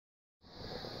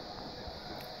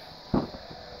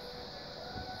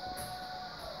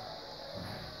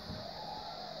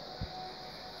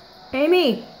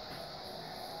Amy!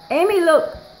 Amy,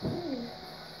 look!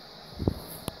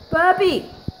 Puppy!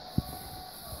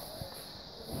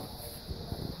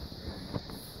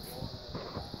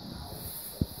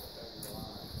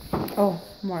 Oh,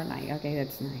 more light. Okay,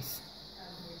 that's nice.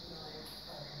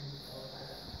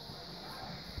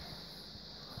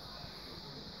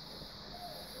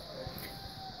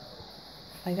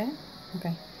 Like that?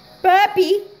 Okay.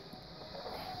 Puppy!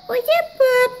 What's up,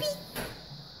 puppy?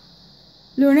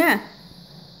 Luna!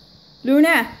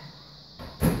 Luna!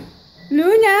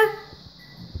 Luna!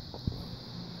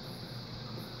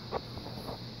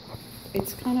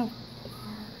 It's kind of...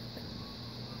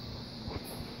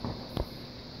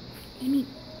 Amy.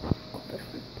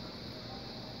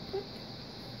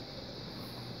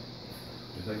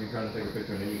 It's like you're trying to take a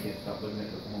picture and then you can't stop looking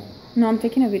at the phone. No, I'm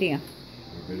taking a video. A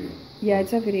video? Yeah,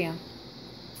 it's a video.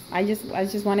 I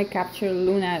just want to capture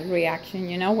Luna's reaction,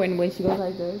 you know, when she goes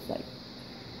like this, like.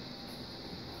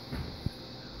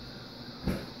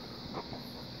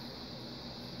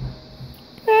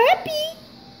 Puppy!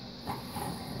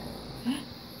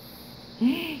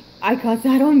 I got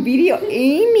that on video,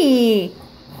 Amy.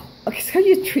 Okay, so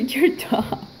you treat your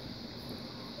dog.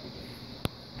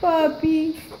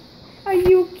 Puppy, are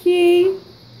you okay?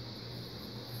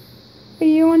 Are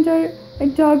you under a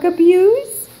dog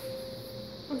abuse?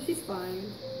 Oh, she's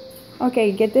fine.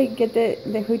 Okay, get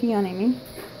the hoodie on, Amy.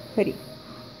 Hoodie.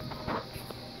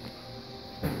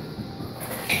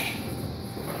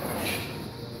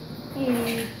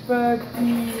 Hey,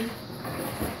 puppy.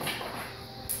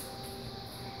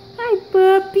 Hi,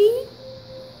 puppy.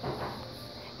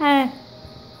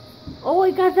 Oh,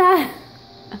 I got that.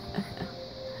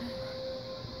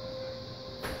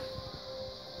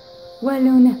 What,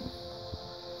 Luna?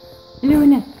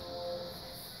 Luna.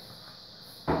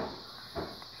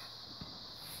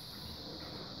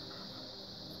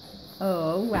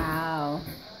 Oh, wow.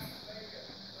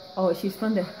 Oh, she's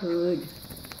from the hood.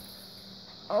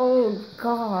 Oh,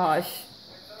 gosh.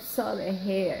 Saw the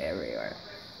hair everywhere.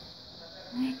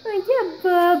 What's up,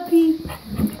 puppy?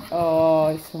 Oh,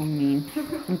 it's so mean.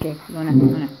 Okay, Luna,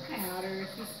 Luna. I had her.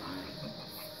 She's fine.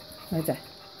 What's that?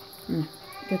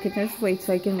 Okay, just wait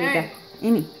so I can read that.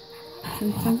 Amy,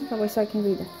 turn it away so I can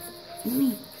read that.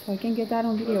 Amy, so I can get that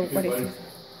on video. What is it?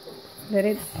 Let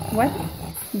it, what?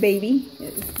 Baby.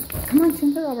 Come on,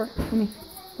 turn it over. Amy,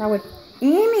 that way.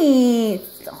 Amy,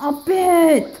 stop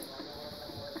it.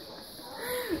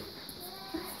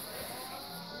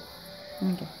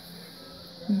 Okay.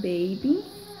 Baby.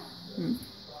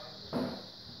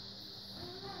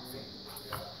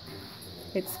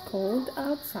 It's cold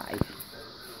outside.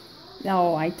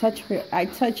 No, I touch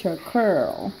her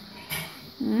curl.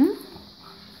 Oh,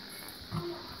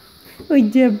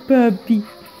 the puppy.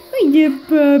 Oh, the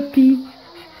puppy.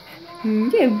 The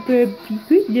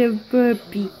puppy. Oh, the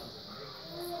puppy.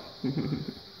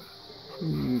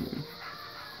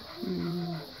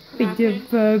 Oh, the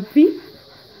puppy.